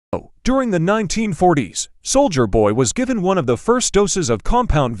During the 1940s, Soldier Boy was given one of the first doses of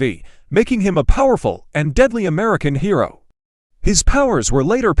Compound V, making him a powerful and deadly American hero. His powers were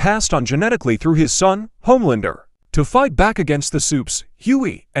later passed on genetically through his son, Homelander. To fight back against the Supes,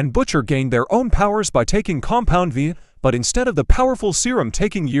 Huey and Butcher gained their own powers by taking Compound V, but instead of the powerful serum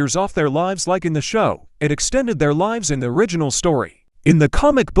taking years off their lives like in the show, it extended their lives in the original story. In the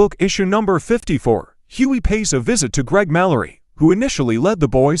comic book issue number 54, Huey pays a visit to Greg Mallory, who initially led the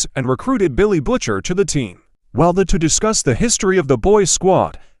boys and recruited Billy Butcher to the team. While to discuss the history of the boys'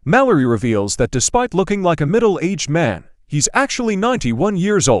 squad, Mallory reveals that despite looking like a middle-aged man, he's actually 91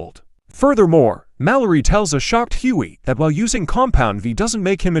 years old. Furthermore, Mallory tells a shocked Huey that while using Compound V doesn't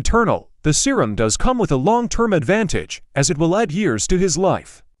make him eternal, the serum does come with a long-term advantage, as it will add years to his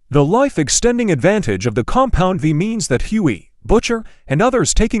life. The life-extending advantage of the Compound V means that Huey, Butcher, and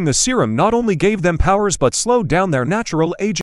others taking the serum not only gave them powers but slowed down their natural aging.